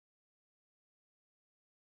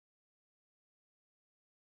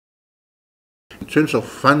In terms of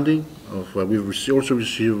funding, also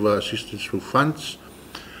receive assistance through funds.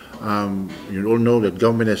 You all know that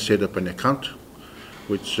government has set up an account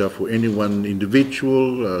which for any one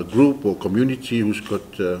individual, group or community who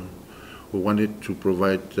wanted to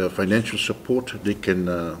provide financial support, they can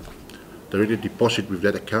directly deposit with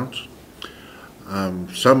that account.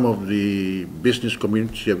 Some of the business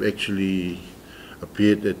community have actually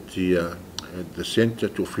appeared at the center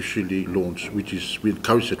to officially launch, which is, we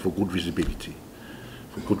encourage it for good visibility,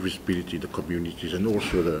 the communities and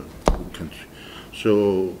also the country.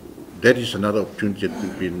 So that is another opportunity that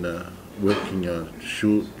we've been working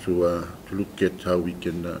to look at how we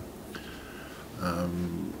can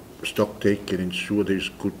stock take and ensure there is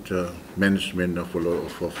good management of a lot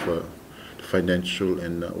of the financial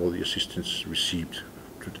and all the assistance received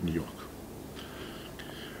to the NEOC.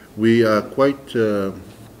 We are quite,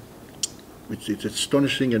 it's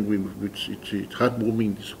astonishing and it's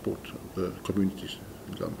heartwarming the support of the communities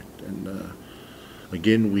and government. And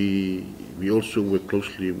again, we also work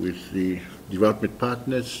closely with the development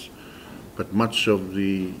partners, but much of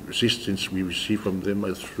the assistance we receive from them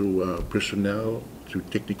are through personnel, through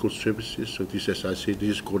technical services. So this, as I said, this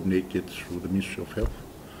is coordinated through the Ministry of Health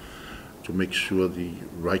to make sure the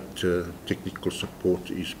right technical support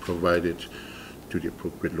is provided to the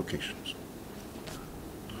appropriate locations.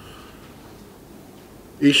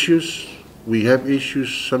 Issues, we have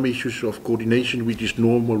some issues of coordination, which is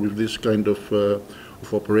normal with this kind of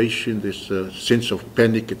operation. There's a sense of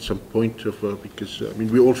panic at some point because I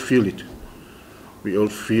mean, we all feel it. We all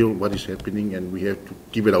feel what is happening and we have to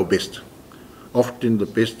give it our best. Often the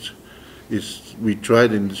best is we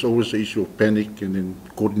tried, and it's always the issue of panic, and then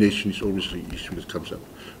coordination is always the issue that comes up.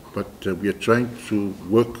 But we are trying to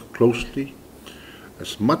work closely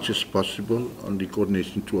as much as possible on the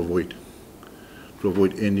coordination to avoid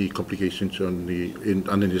any complications on the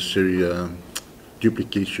unnecessary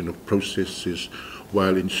duplication of processes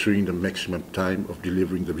while ensuring the maximum time of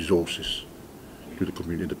delivering the resources to the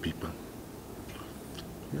community and the people.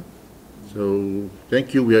 Yeah. So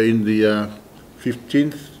thank you. We are in the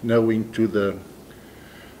 15th, now into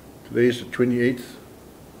today is the 28th.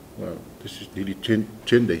 Well, this is nearly 10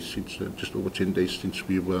 days since, just over 10 days since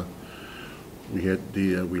we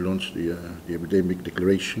launched the epidemic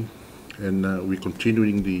declaration, and we're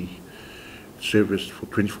continuing the service for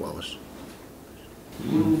 24 hours.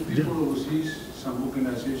 People overseas, some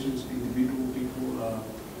organizations, individual people are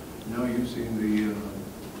now using the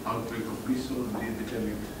outbreak of measles and the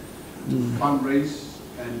epidemic to fundraise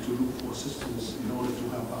and to look for assistance in order to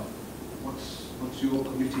help out. What's your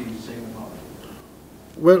committee saying about it?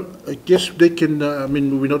 Well, I guess they can, I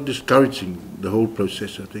mean, we're not discouraging the whole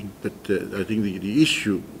process, I think, but I think the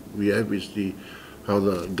issue we have is how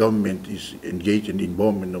the government is engaged and the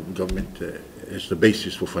involvement of government as the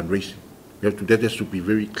basis for fundraising. That has to be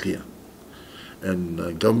very clear.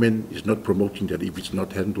 And government is not promoting that if it's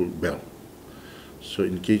not handled well. So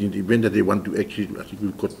in case in the event that they want to actually, I think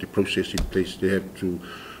we've got the process in place, they have to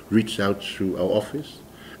reach out to our office,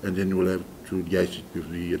 and then we'll have to liaise it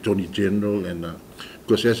with the Attorney General. And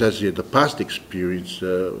because as I said, the past experience,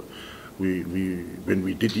 when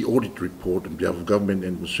we did the audit report on behalf of government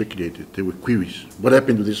and was circulated, there were queries. What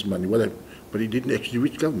happened to this money? But it didn't actually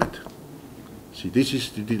reach government. See, this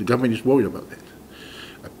is the government is worried about that.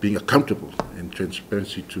 Being accountable and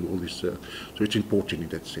transparency to all this, so it's important in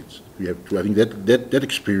that sense. We have to. I think that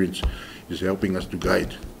experience is helping us to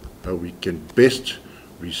guide how we can best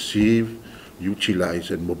receive,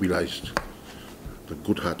 utilize, and mobilize the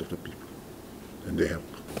good heart of the people and their help.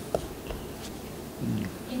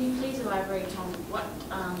 Can you please elaborate on what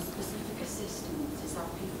specific assistance is that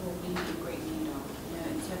people being in great need of? You know,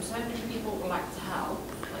 in terms, so many people would like to help,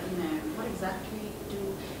 but you know, what exactly do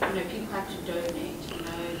people have to donate?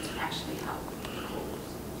 To actually help the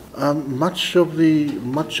cause? Much of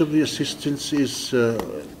the assistance is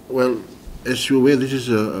well, as you're aware, this is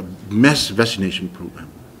a mass vaccination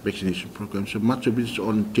program. So much of it is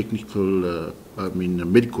on technical,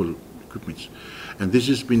 medical equipment, and this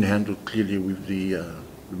has been handled clearly with the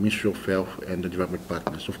Ministry of Health and the development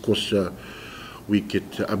partners. Of course, we get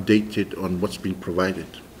updated on what's been provided.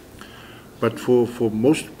 But for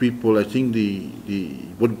most people, I think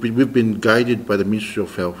we've been guided by the Ministry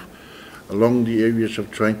of Health along the areas of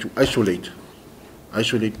trying to isolate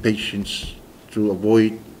patients to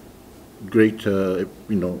avoid greater,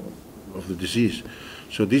 of the disease.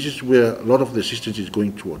 So this is where a lot of the assistance is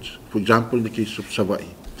going towards. For example, in the case of Savai,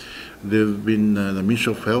 they've been the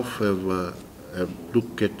Ministry of Health have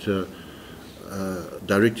looked at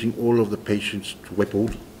directing all of the patients to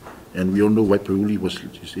Waipauli, and we all know Waipauli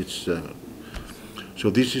so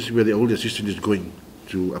this is where all the assistance is going.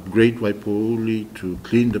 to upgrade Waipouli, to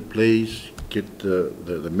clean the place, get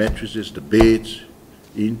the mattresses, the beds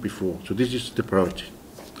in before. So this is the priority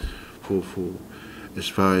for as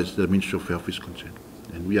far as the Ministry of Health is concerned,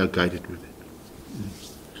 and we are guided with it.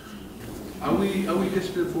 Are we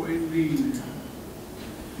desperate for any,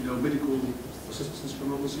 medical assistance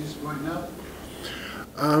from overseas right now?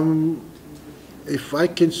 If I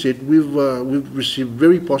can say it, we've received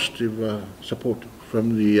very positive support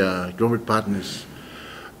from the government partners.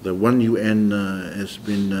 The One UN has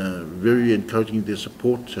been very encouraging their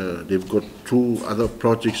support. They've got 2 other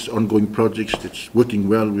projects, ongoing projects that's working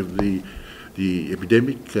well with the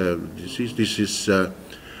epidemic disease. This is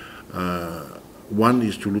one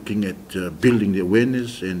is to looking at building the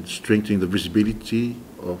awareness and strengthening the visibility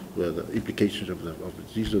of the implications of the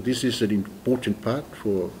disease. So this is an important part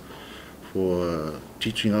for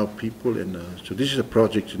teaching our people, and so this is a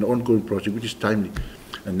project, an ongoing project, which is timely,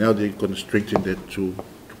 and now they're going to strengthen that to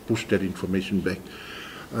push that information back.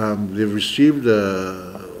 They've received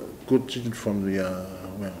good treatment from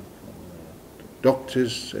the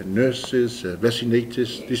doctors and nurses,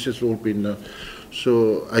 vaccinators. This has all been,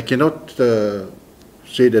 so I cannot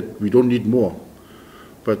say that we don't need more,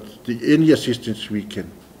 but any assistance we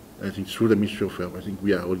can, I think through the Ministry of Health, I think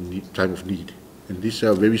we are in time of need. And these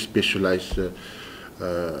are very specialized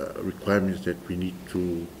requirements that we need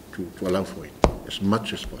to allow for it as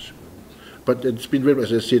much as possible. But it's been very,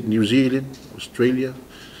 as I said, New Zealand, Australia.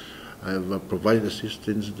 I have provided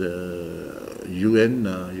assistance, the UN,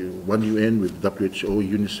 One UN with WHO,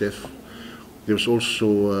 UNICEF. There's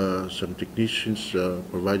also some technicians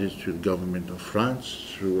provided to the government of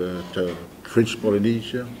France through French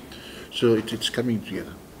Polynesia. So it's coming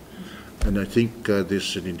together. And I think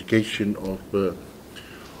there's an indication of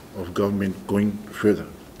government going further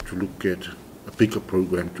to look at a bigger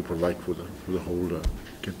program to provide for the whole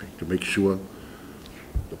campaign, to make sure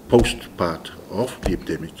the post part of the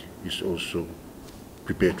epidemic is also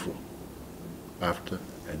prepared for, after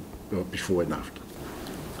and before and after.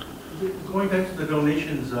 Going back to the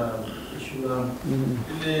donations issue,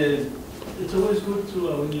 it's always good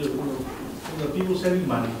to when people sending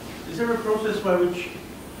money. Is there a process by which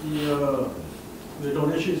the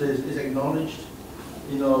donations is acknowledged?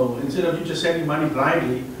 Instead of you just sending money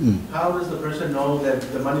blindly, how does the person know that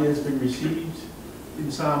the money has been received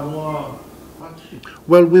in Samoa?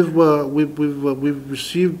 Well, we've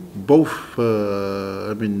received both.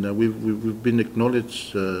 We've been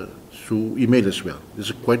acknowledged through email as well.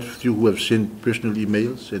 There's quite a few who have sent personal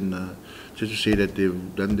emails, and just to say that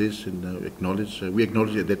they've done this and acknowledged. We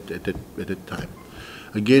acknowledge at that time.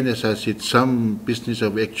 Again, as I said, some business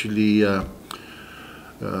have actually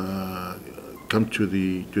come to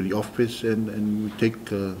the office, and we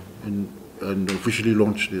take and officially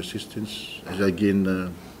launch the assistance. As again,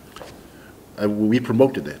 we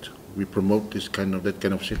promoted that. We promote that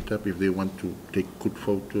kind of setup. If they want to take good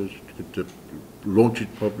photos, to launch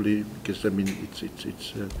it properly, because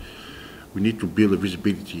it's we need to build a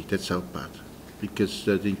visibility. That's our part, because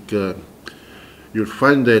I think you'll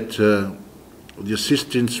find that the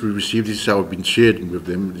assistance we receive, this is how I've been sharing with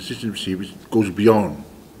them. The assistance we receive goes beyond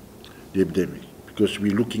the epidemic, because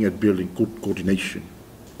we're looking at building good coordination,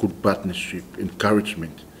 good partnership,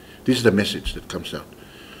 encouragement. This is the message that comes out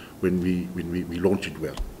when we launch it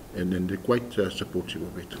well, and then they're quite supportive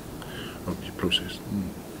of it, of the process.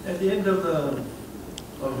 At the end of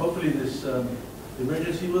hopefully this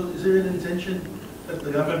emergency, is there an intention that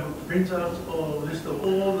the government would print out a list of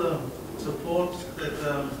all the support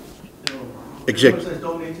that Exactly. has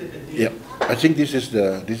donated? Yeah, I think this is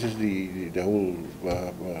the whole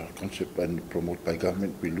concept and promoted by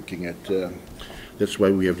government. We're looking at. That's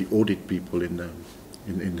why we have the audit people in the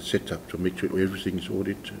setup, to make sure everything is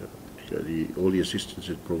audited, all the assistance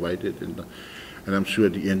is provided, and I'm sure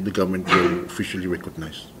at the end the government will officially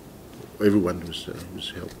recognize everyone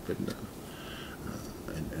who's helped and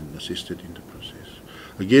assisted in the process.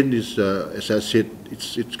 Again, this, as I said,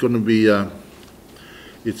 it's going to be a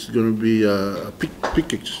big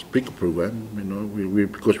program,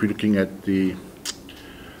 because we're looking at the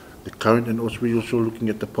current, and also we're also looking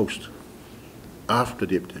at the post after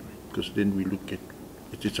the epidemic, because then we look at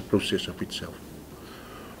it's a process of itself.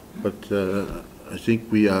 But I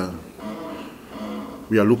think we are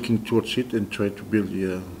looking towards it and try to build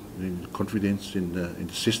the confidence in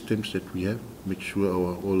the systems that we have. Make sure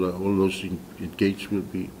all those engaged will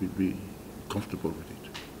be comfortable with it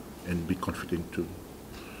and be confident to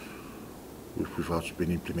with how it's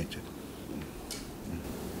been implemented.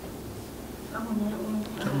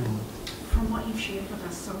 From what you've shared with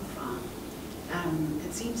us so far,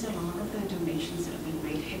 it seems a lot of the donations that have been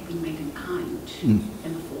made in kind, in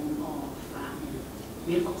the form of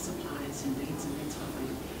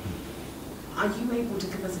Are you able to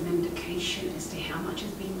give us an indication as to how much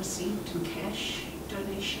has been received in cash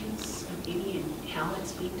donations, if any, and how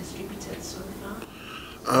it's been distributed so far?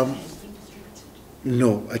 Has been distributed?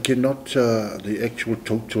 No, I cannot, the actual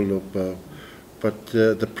total of, but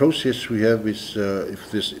the process we have is,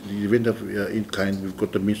 if this, the event of in kind, we've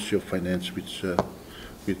got the Ministry of Finance, which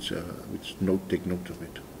take note of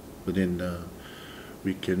it. But then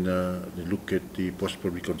we can look at the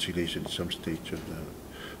possible reconciliation at some stage.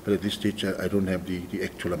 But at this stage, I don't have the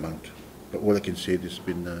actual amount. But all I can say, there's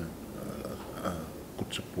been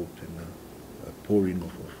good support and a pouring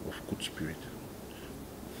of good spirit.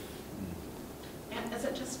 And is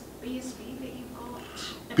it just BSP that you've got?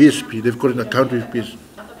 PSP, they've got an account with PSP.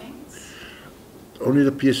 Other banks? Only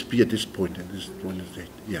the PSP at this point,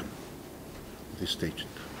 yeah, at this stage.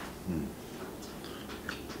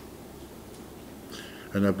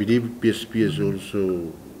 And I believe PSP has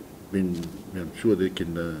also been, I'm sure they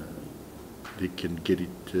can get it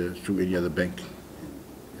through any other bank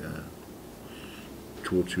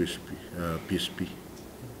towards PSP.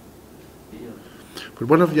 But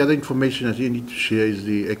one of the other information I think I need to share is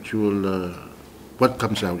the actual, what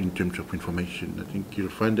comes out in terms of information. I think you'll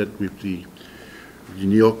find that with the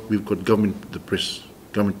NEOC, we've got government press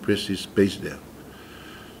is based there.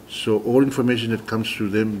 So all information that comes through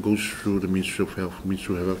them goes through the Ministry of Health.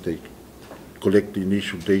 Ministry of Health, they collect the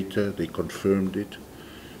initial data, they confirmed it,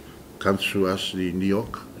 comes through us, the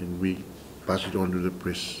NEOC, and we pass it on to the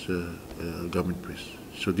press, government press.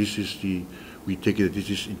 So this is we take it that this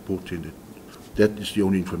is important. That is the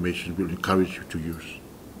only information we'll encourage you to use.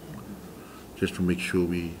 Just to make sure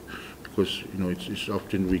because it's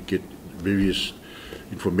often we get various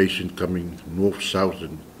information coming north, south,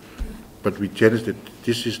 but we tell us that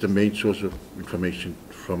this is the main source of information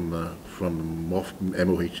from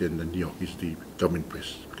MOH and the NEOC is the government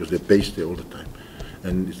press, because they're based there all the time.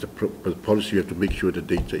 And it's the policy, you have to make sure the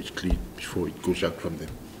data is clean before it goes out from them.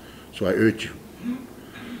 So I urge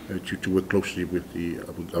you to work closely with the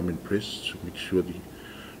government press to make sure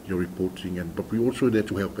you're reporting, but we're also there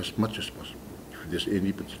to help as much as possible if there's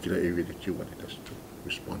any particular area that you wanted us to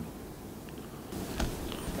respond.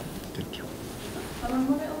 Thank you.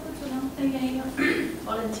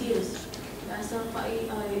 Volunteers.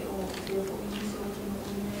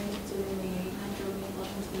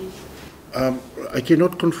 I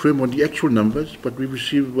cannot confirm on the actual numbers, but we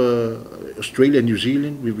receive Australia and New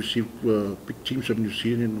Zealand. We receive big teams of New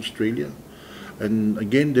Zealand and Australia. And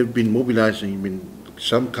again, they've been mobilizing. I mean,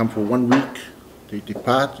 some come for 1 week, they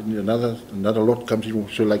depart, and another lot comes in,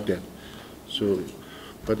 so like that. So,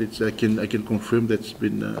 but I can confirm that's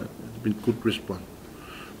been good response.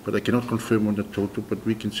 But I cannot confirm on the total, but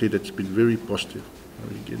we can say that's been very positive.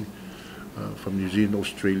 Again, from New Zealand,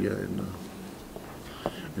 Australia, and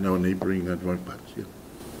in our neighboring joint parts. Yeah.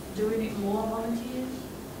 Do we need more volunteers?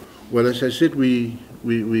 Well, as I said, the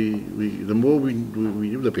more we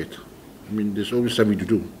do, the better. I mean, there's always something to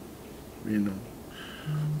do,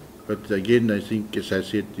 But again, I think, as I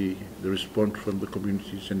said, the response from the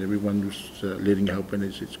communities and everyone who's letting help, and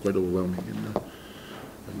it's quite overwhelming,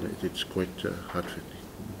 and it's quite heartfelt.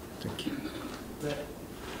 Thank you.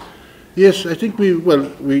 Yes, I think we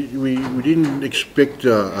didn't expect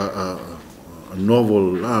a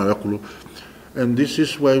novel, and this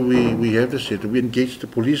is why we have this. We engage the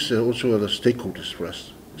police, also the stakeholders for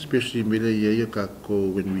us, especially when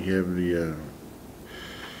we have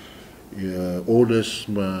the orders.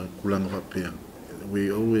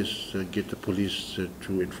 We always get the police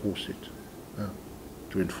to enforce it,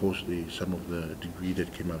 to enforce some of the degree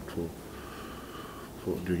that came out for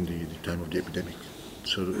during the time of the epidemic.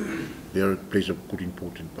 So they plays a good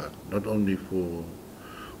important part, not only for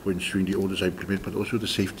ensuring the orders are implemented, but also the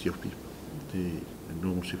safety of people, the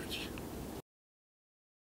normal safety.